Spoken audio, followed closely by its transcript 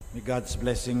May God's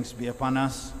blessings be upon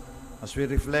us as we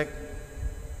reflect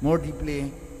more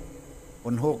deeply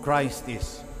on who Christ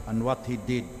is and what He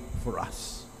did for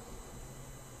us.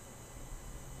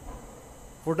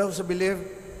 For those who believe,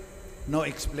 no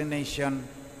explanation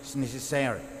is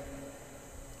necessary.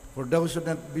 For those who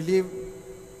don't believe,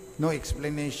 no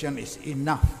explanation is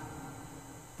enough.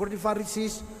 For the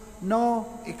Pharisees,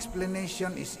 no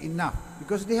explanation is enough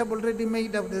because they have already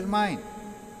made up their mind.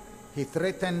 He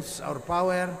threatens our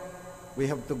power, we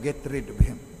have to get rid of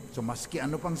Him. So maski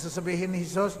ano pang sasabihin ni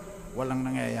Jesus, walang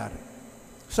nangyayari.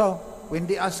 So, when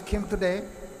they ask Him today,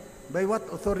 by what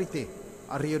authority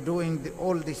are you doing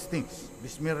all these things,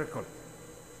 this miracle?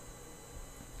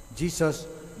 Jesus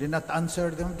did not answer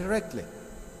them directly.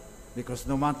 Because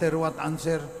no matter what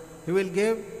answer He will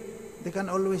give, they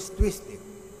can always twist it.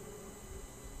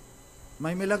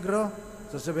 May milagro,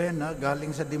 sasabihin na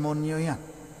galing sa demonyo yan.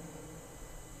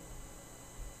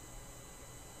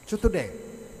 So today,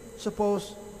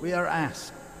 suppose we are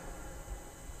asked,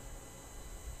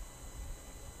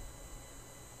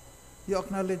 you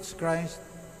acknowledge Christ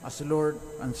as Lord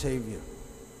and Savior.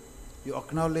 You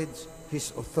acknowledge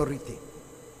His authority.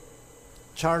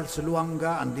 Charles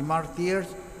Luanga and the martyrs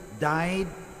died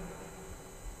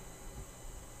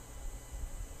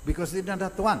because they did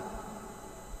not want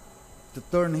to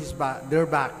turn their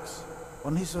backs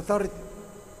on His authority.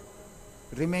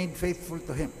 Remained faithful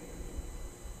to Him.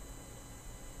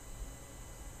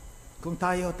 Kung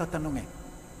tayo tatanungin,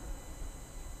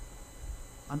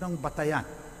 anong batayan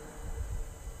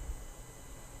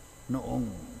noong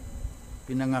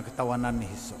pinangakatawanan ni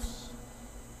Jesus?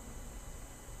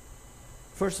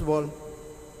 First of all,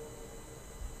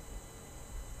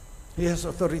 He has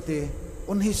authority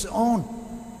on His own.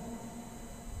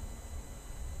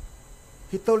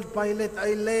 He told Pilate,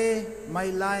 I lay my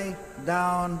life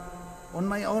down on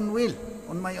my own will,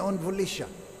 on my own volition.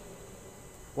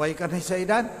 Why can He say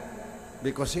that?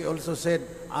 Because He also said,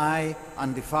 I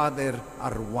and the Father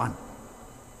are one.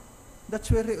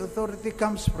 That's where the authority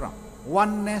comes from.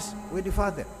 Oneness with the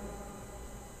Father.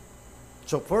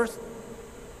 So first,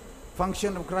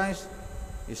 function of Christ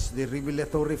is the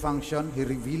revelatory function. He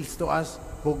reveals to us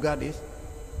who God is.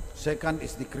 Second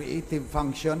is the creative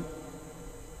function.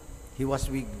 He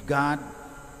was with God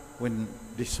when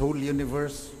this whole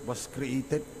universe was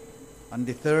created. And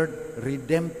the third,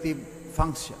 redemptive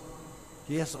function.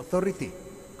 He has authority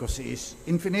because He is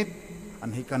infinite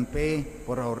and He can pay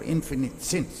for our infinite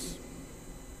sins.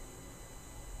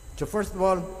 So first of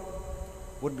all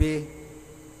would be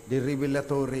the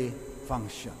revelatory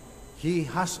function. He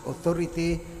has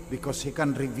authority because He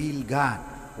can reveal God.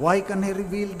 Why can He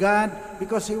reveal God?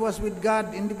 Because He was with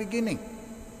God in the beginning.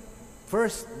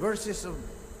 First verses of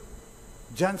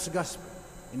John's Gospel.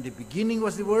 In the beginning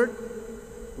was the Word.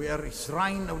 We are a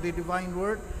shrine of the divine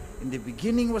Word. In the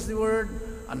beginning was the Word,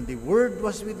 and the Word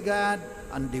was with God,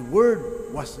 and the Word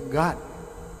was God.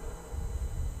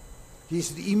 He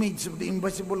is the image of the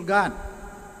invisible God,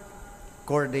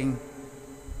 according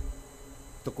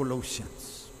to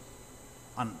Colossians.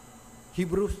 And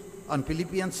Hebrews and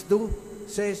Philippians 2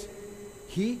 says,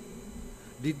 He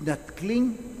did not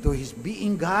cling to His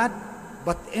being God,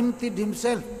 but emptied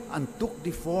Himself and took the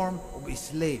form of a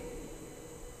slave.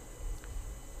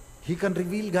 He can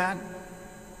reveal God.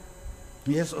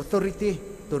 He has authority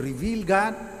to reveal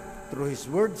God through His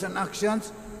words and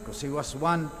actions because He was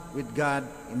one with God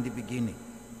in the beginning.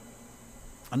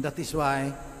 And that is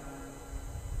why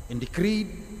in the Creed,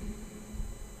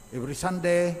 every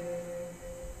Sunday,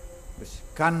 is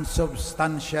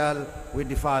consubstantial with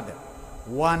the Father.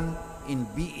 One in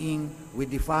being with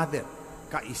the Father.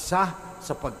 Kaisa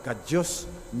sa pagka-Diyos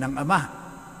ng Ama.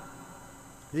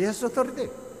 He has authority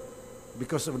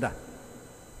because of that.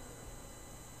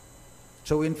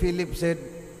 So when Philip said,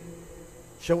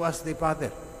 show us the Father,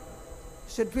 he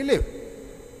said, Philip,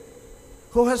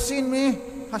 who has seen me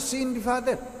has seen the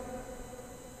Father.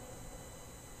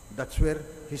 That's where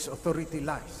His authority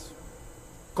lies.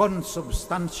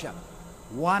 Consubstantial.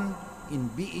 One in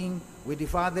being with the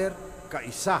Father,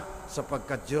 kaisa sa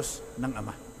pagka-Diyos ng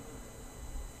Ama.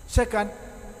 Second,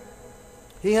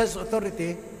 He has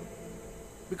authority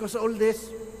because all this,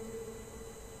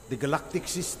 the galactic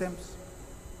systems,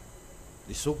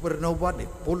 the supernova, the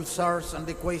pulsars and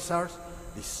the quasars,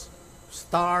 the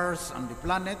stars and the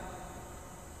planet,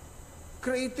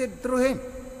 created through Him.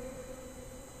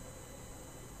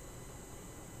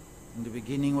 In the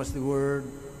beginning was the Word,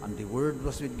 and the Word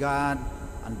was with God,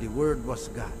 and the Word was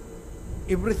God.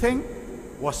 Everything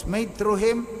was made through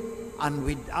Him, and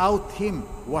without Him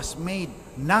was made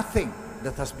nothing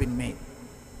that has been made.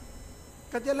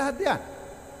 Kaya lahat yan,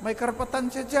 may karapatan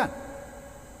siya dyan.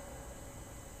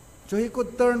 So he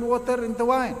could turn water into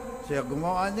wine. Siya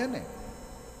gumawa niyan eh.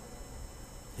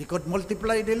 He could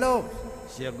multiply the loaves.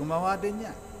 Siya gumawa din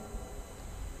niya.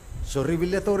 So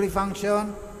revelatory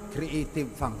function,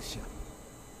 creative function.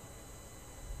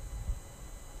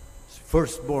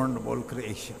 Firstborn of all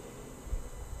creation.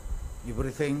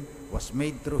 Everything was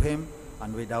made through him,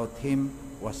 and without him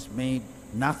was made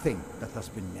nothing that has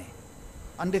been made.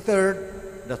 And the third,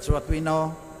 that's what we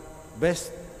know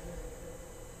best,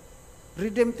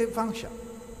 redemptive function.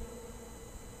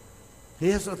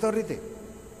 He has authority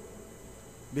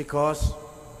because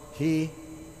he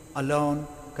alone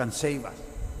can save us.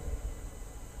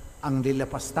 Ang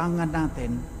nilapastangan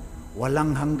natin,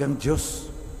 walang hanggang Diyos.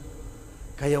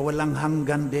 Kaya walang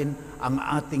hanggan din ang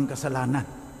ating kasalanan.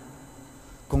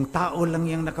 Kung tao lang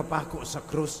yung nakapako sa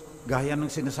krus, gaya ng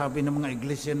sinasabi ng mga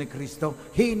iglesia ni Kristo,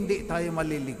 hindi tayo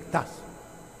maliligtas.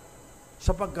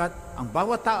 Sapagkat ang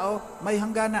bawat tao may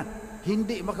hangganan.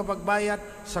 Hindi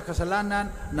makapagbayad sa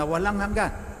kasalanan na walang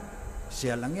hanggan.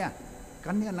 Siya lang yan.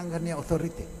 Kanya lang kanya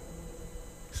authority.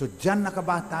 So dyan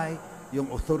nakabatay yung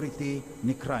authority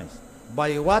ni Christ.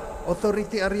 By what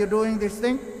authority are you doing this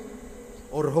thing?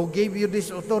 Or who gave you this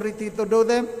authority to do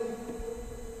them?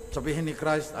 Sabihin ni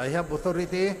Christ, I have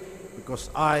authority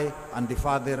because I and the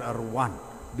Father are one.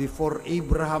 Before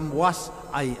Abraham was,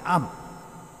 I am.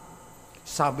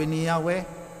 Sabi ni Yahweh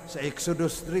sa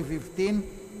Exodus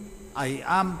 3:15, I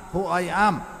am who I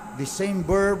am. The same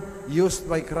verb used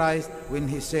by Christ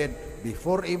when he said,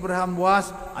 before Abraham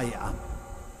was, I am.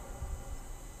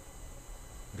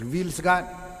 Reveals God.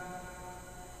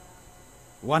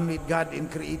 One with God in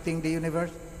creating the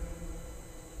universe.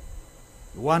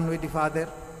 One with the Father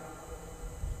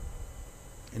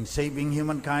in saving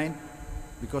humankind,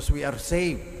 because we are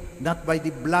saved not by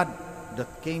the blood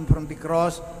that came from the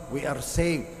cross. We are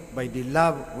saved by the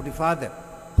love of the Father,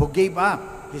 who gave up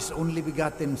His only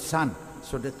begotten Son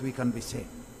so that we can be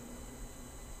saved.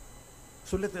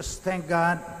 So let us thank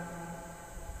God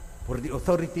for the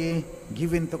authority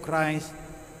given to Christ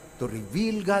to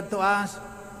reveal God to us,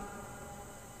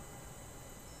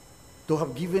 to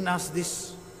have given us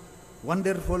this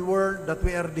wonderful world that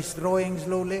we are destroying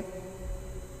slowly,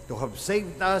 to have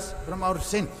saved us from our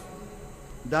sins.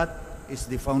 That is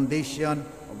the foundation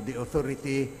of the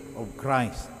authority of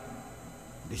Christ.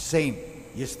 The same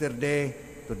yesterday,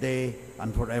 today,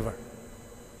 and forever.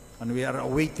 And we are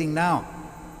awaiting now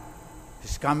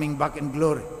His coming back in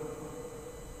glory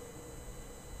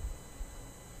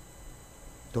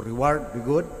to reward the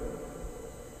good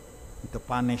and to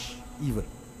punish evil.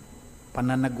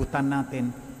 Pananagutan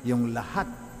natin yung lahat,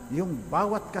 yung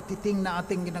bawat katiting na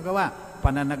ating ginagawa,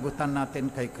 pananagutan natin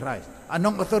kay Christ.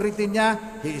 Anong authority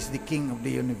niya? He is the King of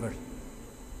the universe.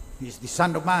 He is the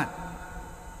Son of Man,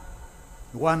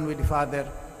 one with the Father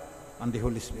and the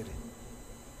Holy Spirit.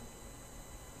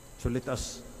 So let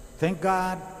us thank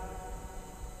God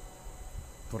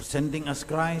for sending us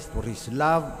Christ, for His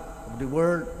love of the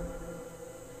world.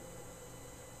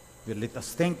 Let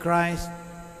us thank Christ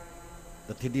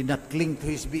that He did not cling to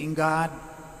His being God,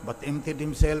 but emptied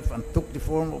Himself and took the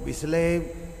form of a slave.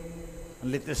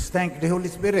 And let us thank the Holy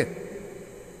Spirit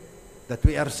that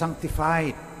we are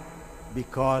sanctified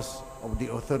because of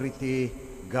the authority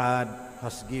God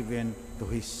has given to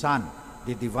His Son,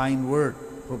 the divine Word,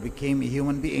 who became a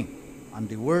human being. And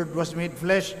the Word was made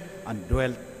flesh and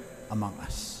dwelt among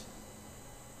us.